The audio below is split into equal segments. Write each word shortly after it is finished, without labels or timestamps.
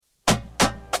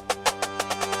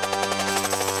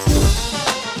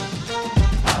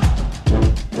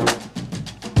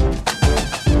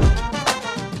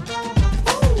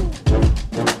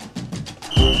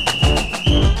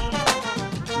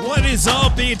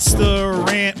It's The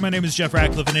Rant. My name is Jeff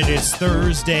Ratcliffe, and it is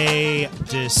Thursday,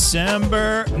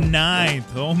 December 9th.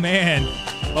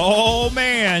 Oh,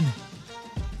 man.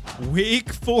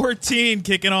 Week 14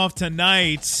 kicking off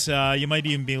tonight. You might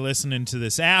even be listening to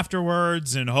this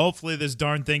afterwards, and hopefully this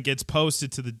darn thing gets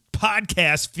posted to the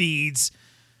podcast feeds,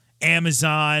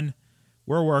 Amazon.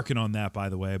 We're working on that, by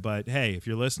the way. But, hey, if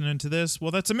you're listening to this,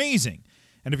 well, that's amazing.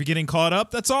 And if you're getting caught up,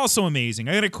 that's also amazing.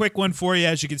 I got a quick one for you,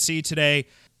 as you can see today.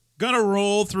 Gonna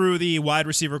roll through the wide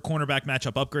receiver cornerback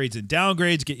matchup upgrades and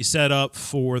downgrades, get you set up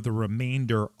for the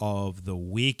remainder of the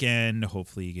weekend.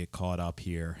 Hopefully you get caught up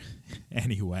here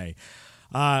anyway.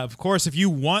 Of course, if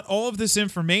you want all of this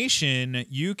information,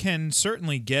 you can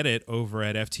certainly get it over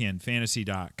at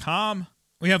ftnfantasy.com.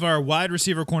 We have our wide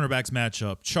receiver cornerbacks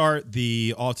matchup chart,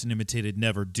 the often imitated,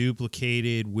 never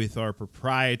duplicated, with our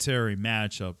proprietary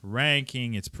matchup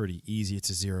ranking. It's pretty easy. It's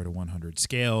a 0 to 100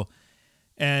 scale.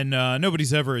 And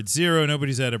nobody's ever at 0,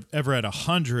 nobody's ever at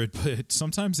 100, but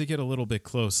sometimes they get a little bit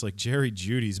close, like Jerry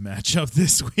Jeudy's matchup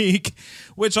this week,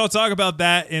 which I'll talk about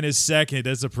that in a second.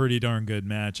 That's a pretty darn good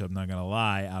matchup, not going to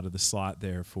lie, out of the slot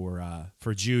there for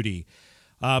Jeudy.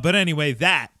 But anyway,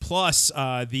 that, plus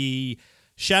the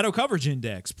shadow coverage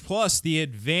index, plus the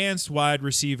advanced wide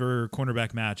receiver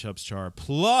cornerback matchups chart,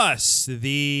 plus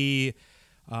the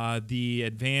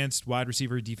advanced wide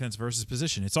receiver defense versus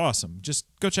position. It's awesome. Just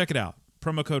go check it out.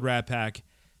 Promo code RADPACK,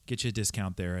 get you a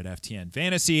discount there at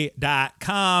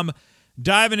ftnfantasy.com.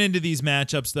 Diving into these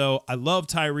matchups, though, I love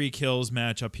Tyreek Hill's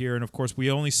matchup here. And, of course,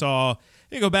 we only saw,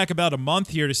 go back about a month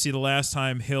here to see the last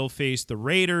time Hill faced the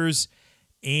Raiders.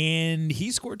 And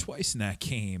he scored twice in that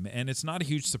game. And it's not a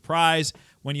huge surprise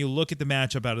when you look at the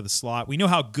matchup out of the slot. We know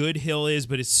how good Hill is,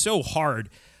 but it's so hard,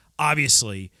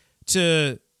 obviously,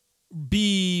 to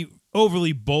be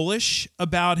overly bullish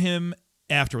about him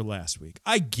after last week.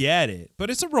 I get it, but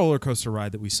it's a roller coaster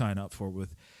ride that we sign up for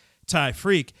with Ty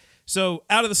Freak. So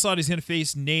out of the slot, he's going to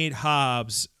face Nate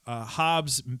Hobbs.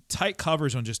 Hobbs tight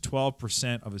coverage on just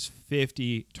 12% of his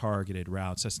 50 targeted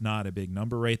routes. That's not a big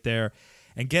number right there.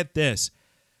 And get this,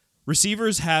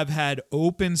 receivers have had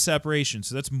open separation,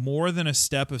 so that's more than a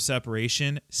step of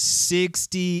separation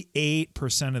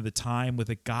 68% of the time, with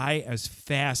a guy as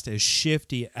fast, as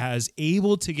shifty, as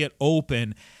able to get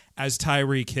open as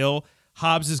Tyreek Hill.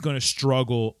 Hobbs is going to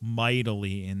struggle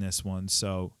mightily in this one,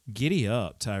 so giddy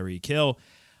up, Tyreek Hill.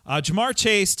 Jamar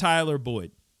Chase, Tyler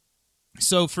Boyd.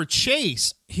 So for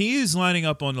Chase, he is lining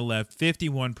up on the left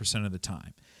 51% of the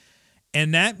time.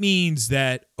 And that means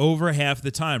that over half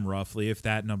the time, roughly, if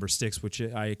that number sticks, which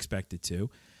I expect it to,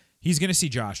 he's going to see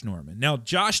Josh Norman. Now,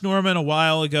 Josh Norman a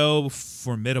while ago,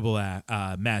 formidable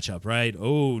matchup, right?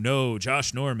 Oh, no,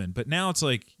 Josh Norman. But now it's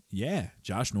like, yeah,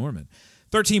 Josh Norman.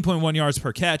 13.1 yards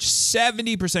per catch,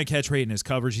 70% catch rate in his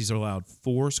coverage. He's allowed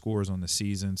 4 scores on the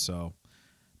season, so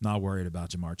not worried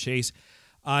about Jamar Chase.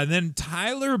 Then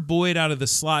Tyler Boyd out of the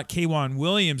slot. K'Wan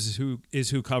Williams is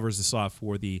who covers the slot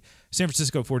for the San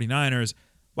Francisco 49ers.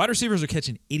 Wide receivers are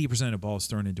catching 80% of balls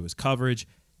thrown into his coverage.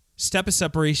 Step of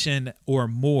separation or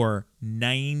more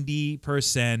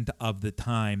 90% of the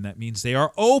time. That means they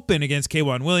are open against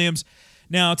K'Wan Williams.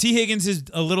 Now, T. Higgins is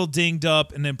a little dinged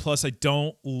up, and then plus I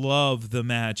don't love the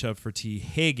matchup for T.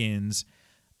 Higgins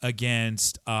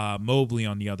against Mobley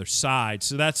on the other side.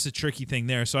 So that's the tricky thing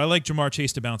there. So I like Jamar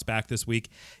Chase to bounce back this week.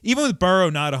 Even with Burrow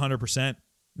not 100%,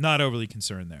 not overly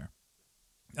concerned there.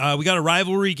 We got a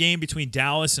rivalry game between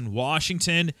Dallas and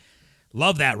Washington.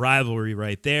 Love that rivalry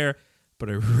right there. But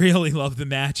I really love the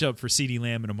matchup for CeeDee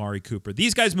Lamb and Amari Cooper.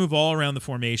 These guys move all around the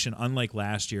formation, unlike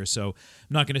last year. So I'm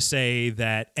not going to say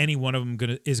that any one of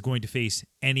them is going to face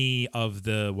any of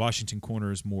the Washington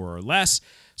corners more or less.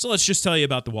 So let's just tell you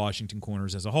about the Washington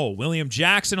corners as a whole. William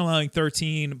Jackson allowing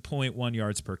 13.1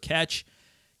 yards per catch.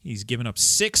 He's given up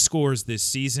 6 scores this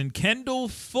season. Kendall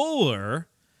Fuller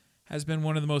has been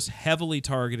one of the most heavily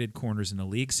targeted corners in the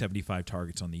league, 75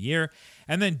 targets on the year.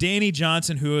 And then Danny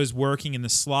Johnson, who is working in the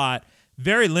slot.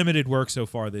 Very limited work so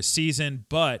far this season,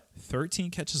 but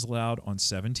 13 catches allowed on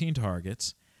 17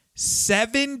 targets,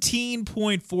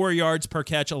 17.4 yards per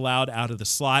catch allowed out of the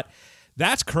slot.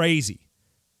 That's crazy.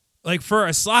 Like, for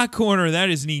a slot corner,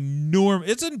 that is an enormous...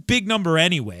 It's a big number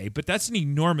anyway, but that's an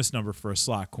enormous number for a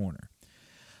slot corner.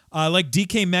 Like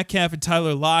DK Metcalf and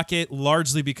Tyler Lockett,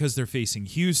 largely because they're facing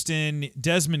Houston.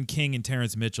 Desmond King and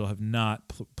Terrence Mitchell have not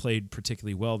played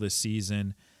particularly well this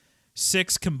season.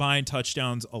 6 combined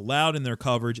touchdowns allowed in their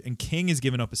coverage, and King has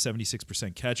given up a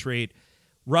 76% catch rate.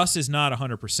 Russ is not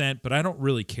 100%, but I don't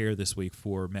really care this week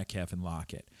for Metcalf and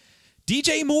Lockett.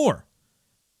 DJ Moore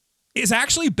is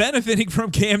actually benefiting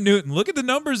from Cam Newton. Look at the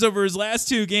numbers over his last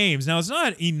 2 games. Now, it's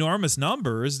not enormous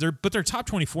numbers, but they're top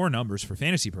 24 numbers for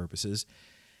fantasy purposes.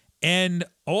 And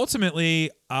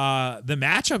ultimately, the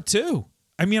matchup too.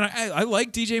 I mean, I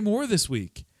like DJ Moore this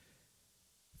week.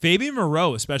 Fabian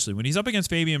Moreau, especially when he's up against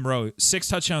Fabian Moreau, 6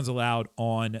 touchdowns allowed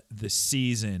on the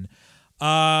season.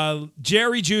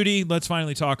 Jerry Jeudy, let's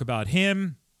finally talk about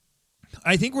him.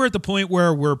 I think we're at the point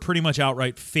where we're pretty much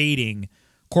outright fading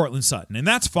Courtland Sutton, and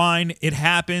that's fine. It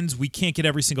happens. We can't get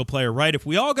every single player right. If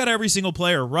we all got every single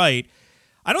player right,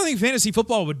 I don't think fantasy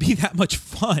football would be that much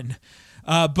fun.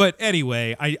 But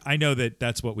anyway, I know that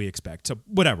that's what we expect. So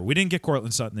whatever. We didn't get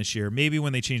Courtland Sutton this year. Maybe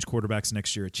when they change quarterbacks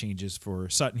next year, it changes for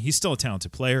Sutton. He's still a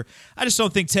talented player. I just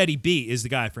don't think Teddy B is the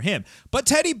guy for him. But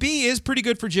Teddy B is pretty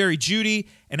good for Jerry Jeudy.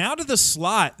 And out of the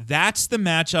slot, that's the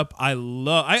matchup I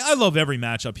love. I love every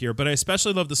matchup here, but I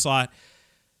especially love the slot.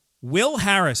 Will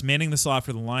Harris manning the slot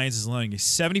for the Lions is allowing a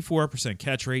 74%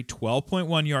 catch rate,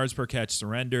 12.1 yards per catch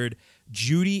surrendered.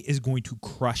 Jeudy is going to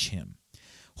crush him.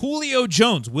 Julio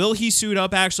Jones, will he suit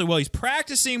up? Actually, well, he's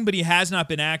practicing, but he has not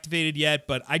been activated yet,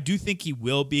 but I do think he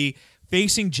will be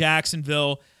facing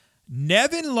Jacksonville.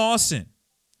 Nevin Lawson,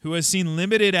 who has seen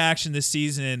limited action this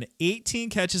season,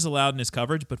 18 catches allowed in his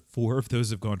coverage, but 4 of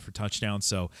those have gone for touchdowns.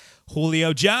 So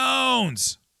Julio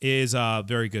Jones is a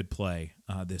very good play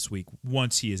this week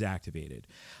once he is activated.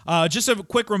 Just a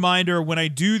quick reminder, when I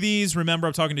do these, remember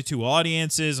I'm talking to 2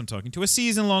 audiences. I'm talking to a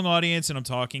season-long audience, and I'm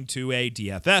talking to a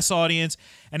DFS audience,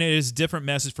 and it is a different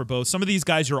message for both. Some of these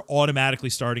guys are automatically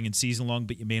starting in season-long,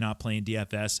 but you may not play in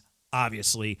DFS,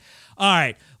 obviously. All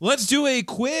right, let's do a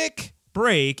quick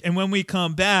break, and when we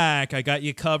come back, I got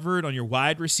you covered on your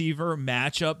wide receiver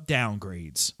matchup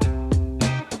downgrades.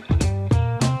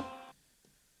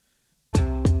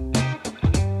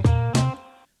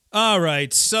 All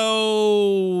right,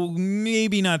 so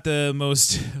maybe not the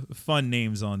most fun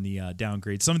names on the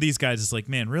downgrade. Some of these guys, it's like,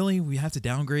 man, really? We have to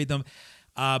downgrade them?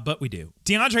 But we do.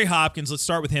 DeAndre Hopkins, let's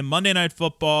start with him. Monday Night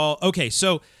Football. Okay,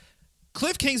 so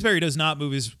Cliff Kingsbury does not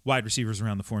move his wide receivers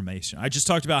around the formation. I just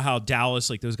talked about how Dallas,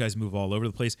 like those guys move all over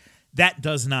the place. That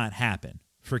does not happen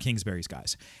for Kingsbury's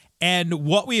guys. And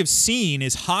what we have seen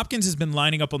is Hopkins has been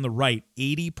lining up on the right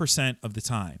 80% of the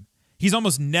time. He's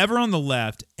almost never on the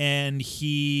left, and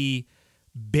he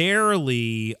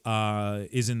barely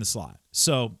is in the slot.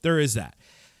 So there is that.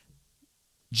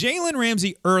 Jalen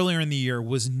Ramsey earlier in the year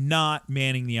was not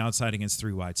manning the outside against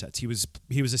 3 wide sets. He was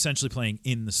essentially playing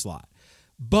in the slot.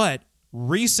 But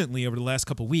recently, over the last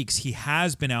couple of weeks, he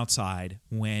has been outside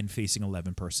when facing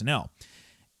 11 personnel.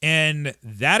 And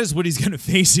that is what he's going to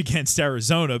face against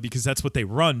Arizona because that's what they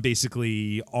run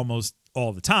basically almost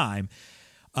all the time.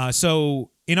 So,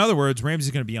 in other words,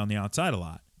 Ramsey's going to be on the outside a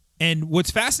lot. And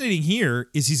what's fascinating here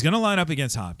is he's going to line up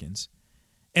against Hopkins.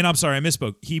 And I'm sorry, I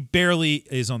misspoke. He barely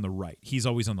is on the right. He's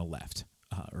always on the left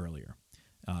earlier.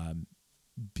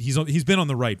 He's been on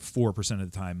the right 4%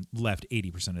 of the time, left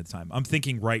 80% of the time. I'm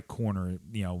thinking right corner,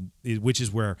 which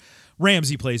is where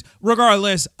Ramsey plays.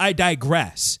 Regardless, I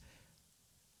digress.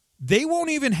 They won't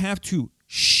even have to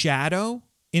shadow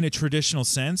in a traditional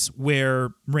sense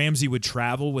where Ramsey would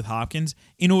travel with Hopkins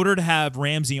in order to have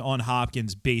Ramsey on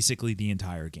Hopkins basically the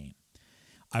entire game.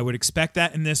 I would expect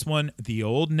that in this one, the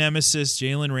old nemesis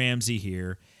Jalen Ramsey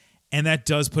here, and that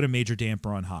does put a major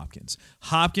damper on Hopkins.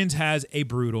 Hopkins has a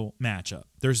brutal matchup.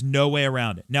 There's no way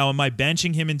around it. Now, am I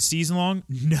benching him in season long?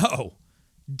 No.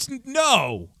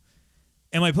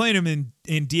 Am I playing him in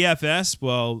DFS?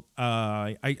 Well,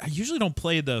 I usually don't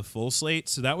play the full slate,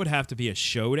 so that would have to be a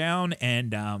showdown,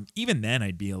 and even then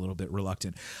I'd be a little bit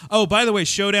reluctant. Oh, by the way,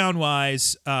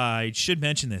 showdown-wise, I should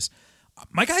mention this.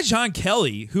 My guy John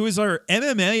Kelly, who is our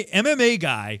MMA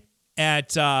guy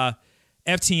at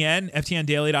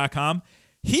FTNDaily.com,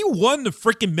 he won the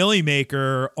freaking Millie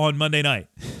Maker on Monday night.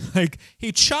 Like,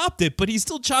 he chopped it, but he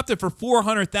still chopped it for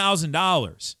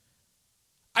 $400,000.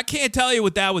 I can't tell you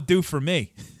what that would do for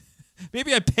me.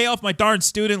 Maybe I'd pay off my darn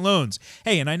student loans.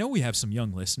 Hey, and I know we have some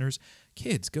young listeners.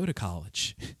 Kids, go to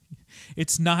college.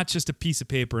 It's not just a piece of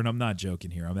paper, and I'm not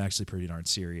joking here. I'm actually pretty darn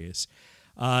serious.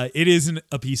 It isn't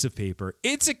a piece of paper.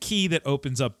 It's a key that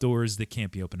opens up doors that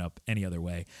can't be opened up any other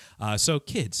way. So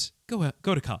kids, go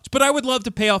to college. But I would love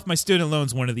to pay off my student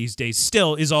loans one of these days.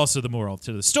 Still is also the moral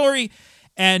to the story.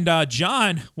 And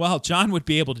John would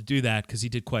be able to do that because he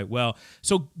did quite well.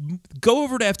 So go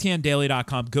over to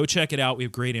FTNDaily.com. Go check it out. We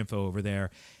have great info over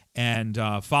there. And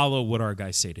follow what our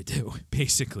guys say to do,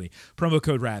 basically. Promo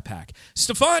code RATPACK.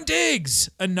 Stephon Diggs,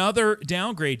 another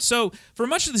downgrade. So for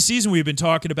much of the season, we've been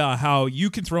talking about how you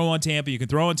can throw on Tampa, you can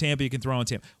throw on Tampa, you can throw on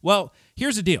Tampa. Well,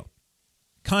 here's the deal.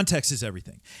 Context is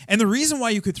everything. And the reason why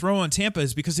you could throw on Tampa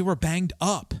is because they were banged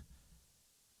up.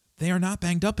 They are not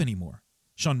banged up anymore.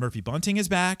 Sean Murphy-Bunting is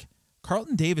back.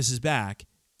 Carlton Davis is back.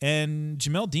 and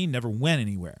Jamel Dean never went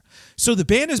anywhere. So the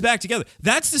band is back together.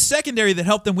 That's the secondary that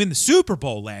helped them win the Super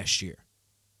Bowl last year.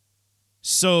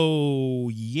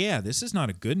 So, yeah, this is not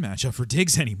a good matchup for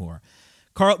Diggs anymore.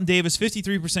 Carlton Davis,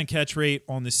 53% catch rate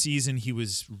on the season. He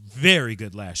was very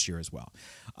good last year as well.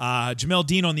 Jamel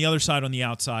Dean on the other side, on the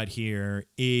outside here,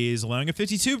 is allowing a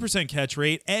 52% catch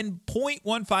rate and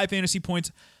 0.15 fantasy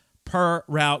points per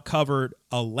route covered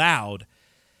allowed.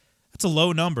 That's a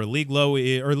low number. League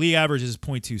average is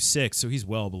 0.26, so he's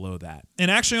well below that.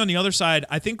 And actually on the other side,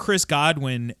 I think Chris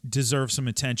Godwin deserves some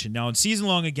attention. Now in season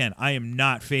long, again, I am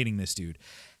not fading this dude.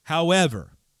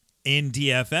 However, in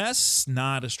DFS,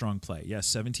 not a strong play. Yes,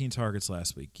 17 targets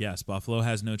last week. Yes, Buffalo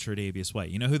has no Tre'Davious White.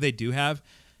 You know who they do have?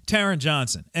 Taron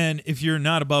Johnson. And if you're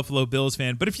not a Buffalo Bills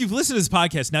fan, but if you've listened to this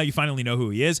podcast, now you finally know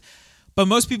who he is. But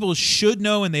most people should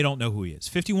know, and they don't know who he is.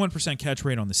 51% catch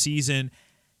rate on the season.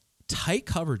 Tight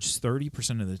coverage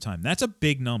 30% of the time. That's a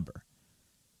big number.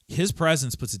 His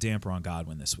presence puts a damper on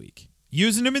Godwin this week.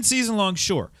 Using him in season long,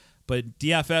 sure. But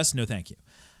DFS, no thank you.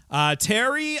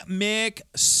 Terry McScorin.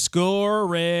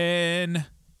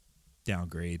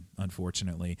 Downgrade,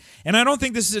 unfortunately. And I don't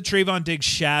think this is a Trayvon Diggs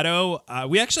shadow.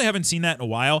 We actually haven't seen that in a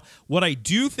while. What I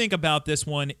do think about this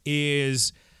one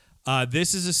is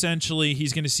this is essentially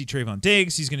he's going to see Trayvon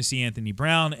Diggs. He's going to see Anthony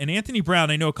Brown. And Anthony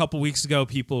Brown, I know a couple weeks ago,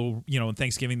 people, on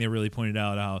Thanksgiving, they really pointed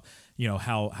out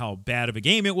how bad of a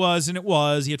game it was. And it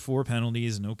was. He had 4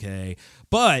 penalties and okay.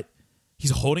 But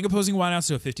he's holding opposing wideouts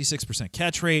to a 56%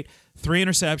 catch rate, 3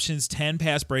 interceptions, 10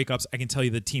 pass breakups. I can tell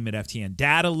you the team at FTN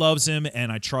Data loves him,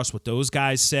 and I trust what those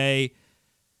guys say.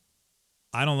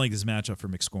 I don't like this matchup for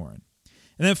McScorin.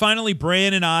 And then finally,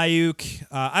 Brandon Ayuk.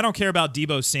 I don't care about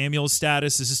Deebo Samuel's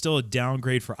status. This is still a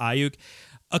downgrade for Ayuk.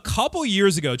 A couple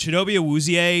years ago, Chidobe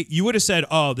Awuzie, you would have said,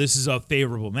 oh, this is a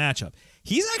favorable matchup.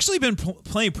 He's actually been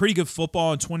playing pretty good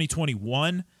football in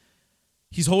 2021.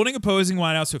 He's holding opposing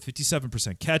wideouts to a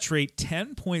 57% catch rate,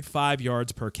 10.5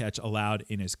 yards per catch allowed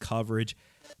in his coverage.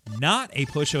 Not a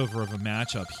pushover of a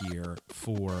matchup here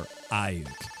for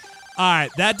Ayuk. All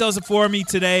right, that does it for me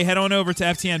today. Head on over to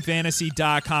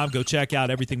ftnfantasy.com. Go check out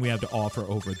everything we have to offer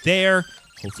over there.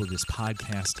 Hopefully this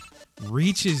podcast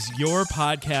reaches your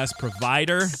podcast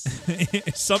provider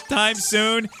sometime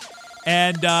soon.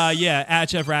 And, at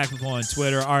Jeff Ratcliffe on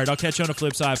Twitter. All right, I'll catch you on the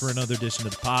flip side for another edition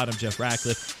of the pod. I'm Jeff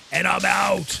Ratcliffe, and I'm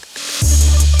out.